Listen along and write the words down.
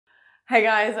Hey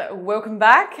guys, welcome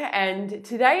back, and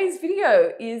today's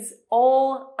video is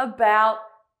all about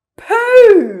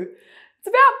poo. It's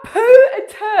about poo and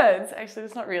turds. Actually,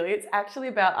 it's not really. It's actually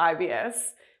about IBS,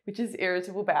 which is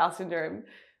irritable bowel syndrome.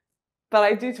 But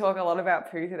I do talk a lot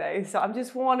about poo today, so I'm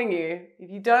just warning you,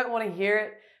 if you don't want to hear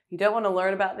it, you don't want to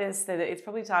learn about this, then it's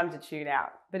probably time to tune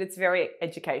out. But it's very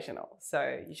educational,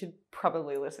 so you should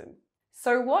probably listen.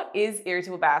 So what is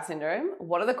irritable bowel syndrome?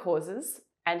 What are the causes?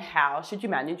 And how should you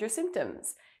manage your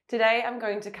symptoms? Today, I'm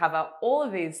going to cover all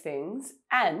of these things,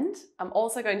 and I'm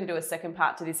also going to do a second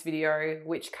part to this video,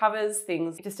 which covers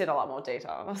things just in a lot more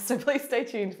detail. So please stay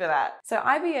tuned for that. So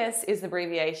IBS is the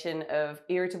abbreviation of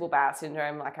irritable bowel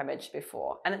syndrome, like I mentioned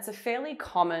before, and it's a fairly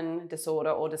common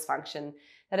disorder or dysfunction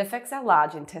that affects our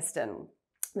large intestine.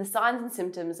 The signs and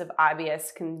symptoms of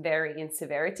IBS can vary in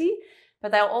severity,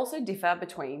 but they'll also differ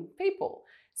between people.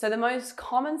 So the most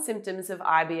common symptoms of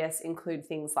IBS include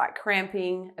things like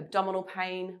cramping, abdominal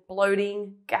pain,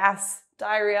 bloating, gas,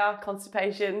 diarrhea,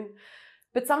 constipation,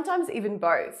 but sometimes even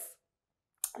both.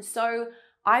 So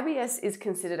IBS is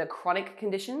considered a chronic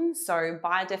condition. So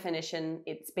by definition,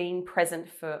 it's been present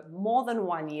for more than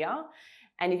 1 year.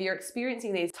 And if you're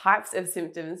experiencing these types of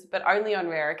symptoms, but only on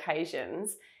rare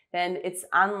occasions, then it's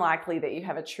unlikely that you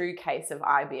have a true case of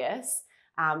IBS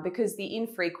because the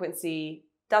infrequency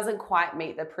doesn't quite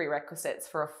meet the prerequisites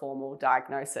for a formal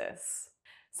diagnosis.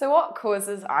 So what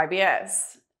causes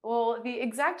IBS? Well, the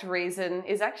exact reason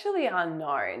is actually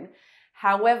unknown.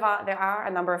 However, there are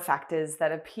a number of factors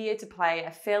that appear to play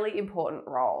a fairly important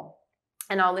role,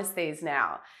 and I'll list these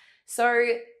now. So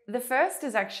the first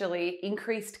is actually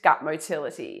increased gut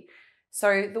motility.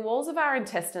 So the walls of our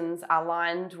intestines are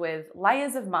lined with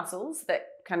layers of muscles that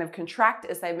kind of contract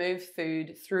as they move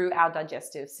food through our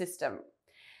digestive system.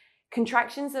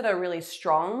 Contractions that are really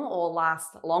strong or last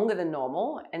longer than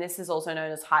normal, and this is also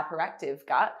known as hyperactive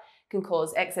gut, can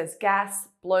cause excess gas,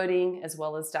 bloating, as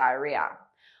well as diarrhea.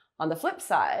 On the flip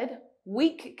side,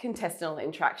 weak intestinal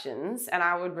contractions, and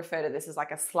I would refer to this as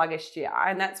like a sluggish GI,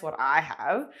 and that's what I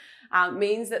have,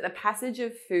 means that the passage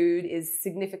of food is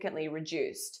significantly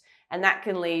reduced, and that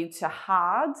can lead to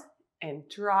hard and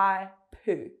dry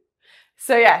poo.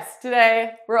 So yes,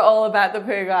 today we're all about the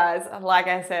poo, guys. Like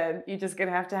I said, you're just gonna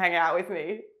have to hang out with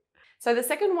me. So the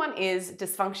second one is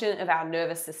dysfunction of our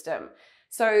nervous system.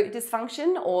 So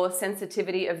dysfunction or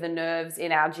sensitivity of the nerves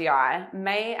in our GI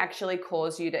may actually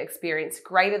cause you to experience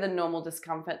greater than normal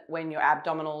discomfort when your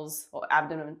abdominals or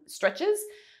abdomen stretches,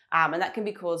 and that can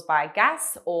be caused by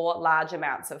gas or large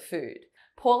amounts of food.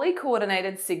 Poorly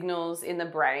coordinated signals in the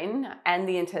brain and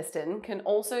the intestine can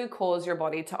also cause your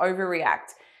body to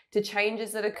overreact to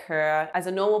changes that occur as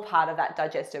a normal part of that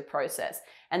digestive process.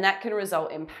 And that can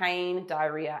result in pain,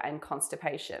 diarrhea, and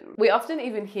constipation. We often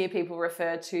even hear people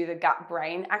refer to the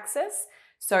gut-brain axis.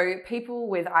 So people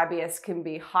with IBS can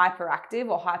be hyperactive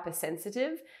or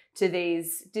hypersensitive to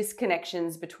these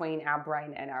disconnections between our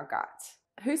brain and our gut.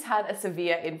 Who's had a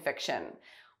severe infection?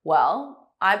 Well,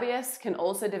 IBS can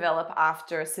also develop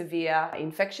after severe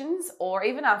infections or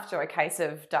even after a case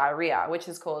of diarrhea, which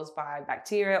is caused by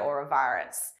bacteria or a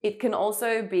virus. It can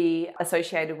also be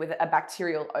associated with a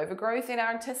bacterial overgrowth in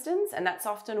our intestines, and that's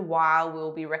often why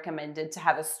we'll be recommended to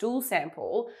have a stool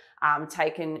sample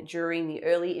taken during the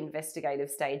early investigative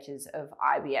stages of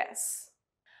IBS.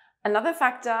 Another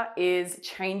factor is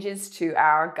changes to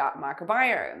our gut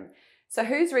microbiome. So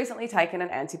who's recently taken an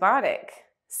antibiotic?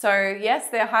 So yes,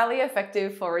 they're highly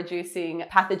effective for reducing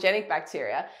pathogenic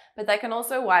bacteria, but they can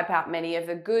also wipe out many of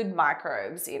the good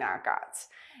microbes in our gut.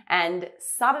 And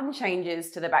sudden changes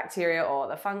to the bacteria or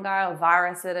the fungi or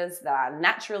viruses that are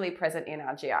naturally present in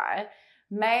our GI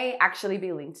may actually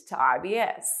be linked to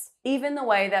IBS. Even the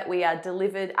way that we are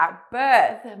delivered at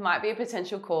birth might be a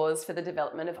potential cause for the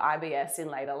development of IBS in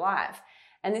later life.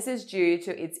 And this is due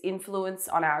to its influence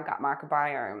on our gut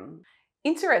microbiome.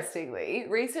 Interestingly,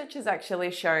 research has actually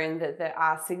shown that there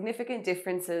are significant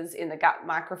differences in the gut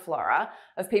microflora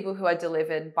of people who are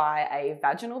delivered by a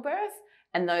vaginal birth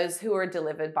and those who are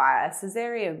delivered by a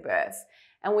cesarean birth.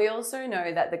 And we also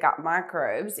know that the gut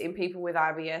microbes in people with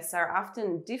IBS are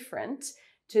often different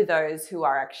to those who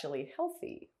are actually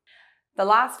healthy. The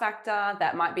last factor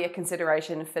that might be a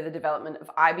consideration for the development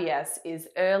of IBS is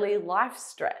early life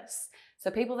stress. So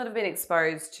people that have been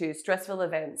exposed to stressful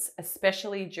events,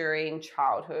 especially during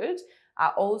childhood,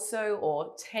 are also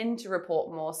or tend to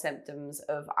report more symptoms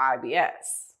of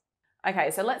IBS. Okay,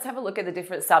 so let's have a look at the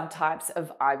different subtypes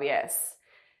of IBS.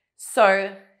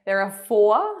 So there are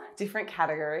 4 different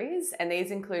categories, and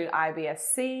these include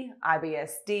IBS-C,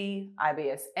 IBS-D,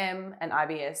 IBS-M, and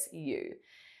IBS-U.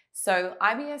 So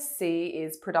IBS-C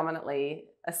is predominantly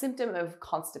a symptom of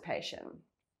constipation.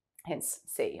 hence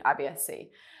C,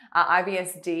 IBS-C.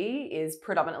 IBS-D is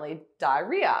predominantly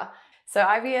diarrhea. So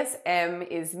IBS-M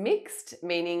is mixed,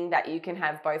 meaning that you can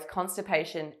have both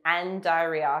constipation and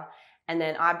diarrhea. And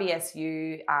then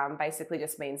IBS-U basically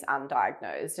just means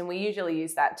undiagnosed. And we usually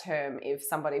use that term if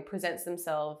somebody presents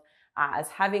themselves as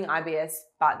having IBS,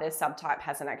 but their subtype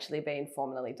hasn't actually been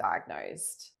formally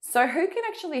diagnosed. So who can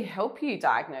actually help you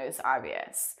diagnose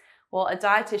IBS? Well, a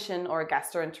dietitian or a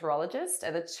gastroenterologist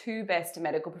are the two best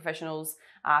medical professionals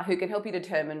who can help you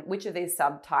determine which of these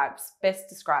subtypes best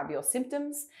describe your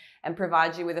symptoms and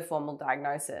provide you with a formal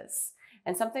diagnosis.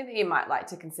 And something that you might like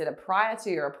to consider prior to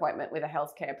your appointment with a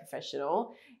healthcare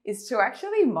professional is to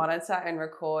actually monitor and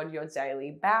record your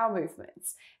daily bowel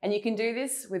movements. And you can do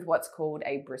this with what's called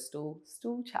a Bristol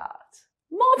stool chart.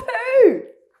 More poo!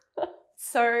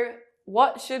 So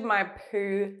what should my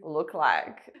poo look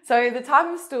like? So the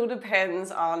type of stool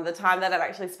depends on the time that it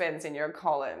actually spends in your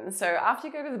colon. So after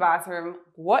you go to the bathroom,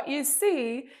 what you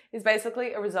see is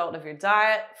basically a result of your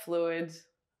diet, fluid,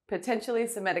 potentially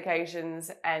some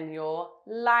medications, and your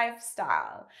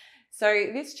lifestyle. So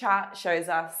this chart shows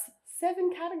us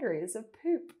 7 categories of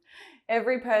poop.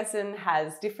 Every person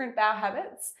has different bowel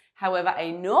habits. However,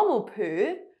 a normal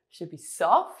poo should be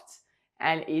soft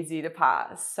and easy to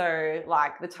pass. So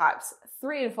like the types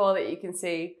 3 and 4 that you can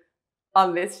see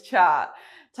on this chart.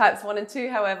 Types 1 and 2,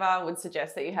 however, would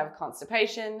suggest that you have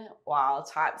constipation, while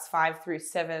types 5 through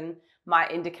 7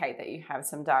 might indicate that you have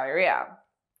some diarrhea.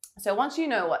 So once you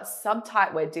know what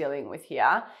subtype we're dealing with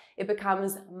here, it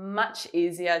becomes much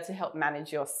easier to help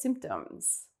manage your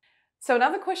symptoms. So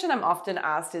another question I'm often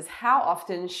asked is, how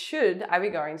often should I be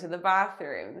going to the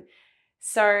bathroom?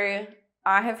 So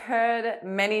I have heard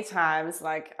many times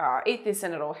like, eat this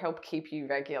and it'll help keep you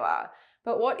regular.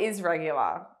 But what is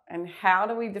regular and how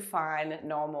do we define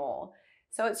normal?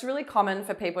 So it's really common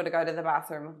for people to go to the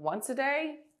bathroom once a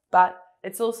day, but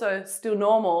it's also still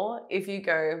normal if you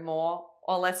go more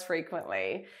or less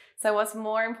frequently. So what's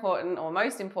more important or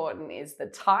most important is the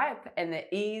type and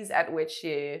the ease at which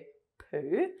you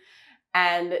poo.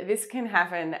 And this can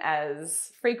happen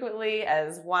as frequently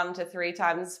as 1 to 3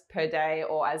 times per day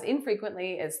or as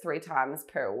infrequently as 3 times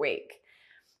per week.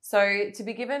 So to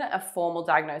be given a formal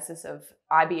diagnosis of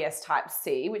IBS type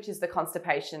C, which is the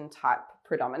constipation type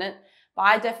predominant,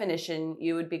 by definition,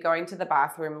 you would be going to the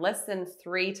bathroom less than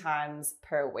 3 times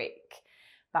per week.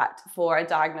 But for a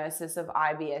diagnosis of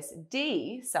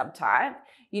IBS-D subtype,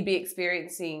 you'd be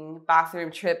experiencing bathroom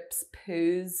trips,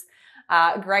 poos,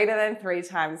 greater than 3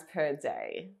 times per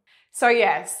day. So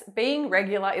yes, being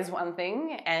regular is one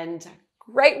thing and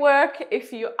great work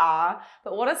if you are,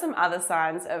 but what are some other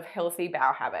signs of healthy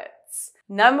bowel habits?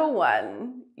 Number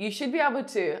 1, you should be able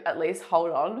to at least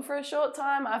hold on for a short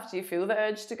time after you feel the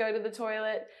urge to go to the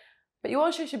toilet, but you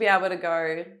also should be able to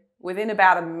go within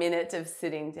about a minute of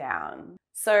sitting down.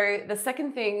 So the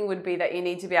second thing would be that you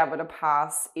need to be able to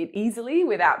pass it easily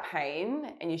without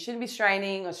pain, and you shouldn't be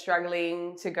straining or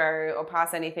struggling to go or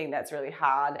pass anything that's really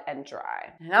hard and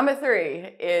dry. Number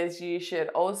 3 is you should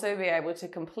also be able to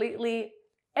completely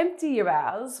empty your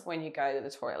bowels when you go to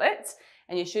the toilet,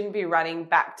 and you shouldn't be running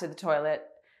back to the toilet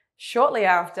shortly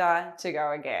after to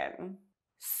go again.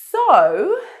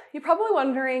 So you're probably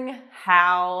wondering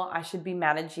how I should be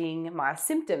managing my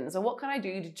symptoms or what can I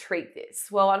do to treat this?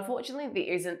 Well, unfortunately,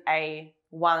 there isn't a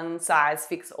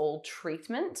one-size-fits-all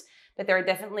treatment, but there are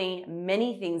definitely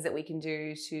many things that we can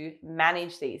do to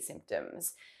manage these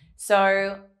symptoms.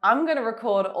 So I'm going to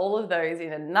record all of those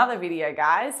in another video,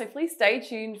 guys. So please stay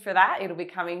tuned for that. It'll be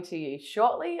coming to you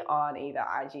shortly on either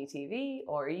IGTV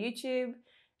or YouTube.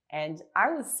 And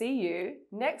I will see you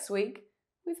next week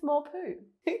with more poo.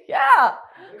 Yeah.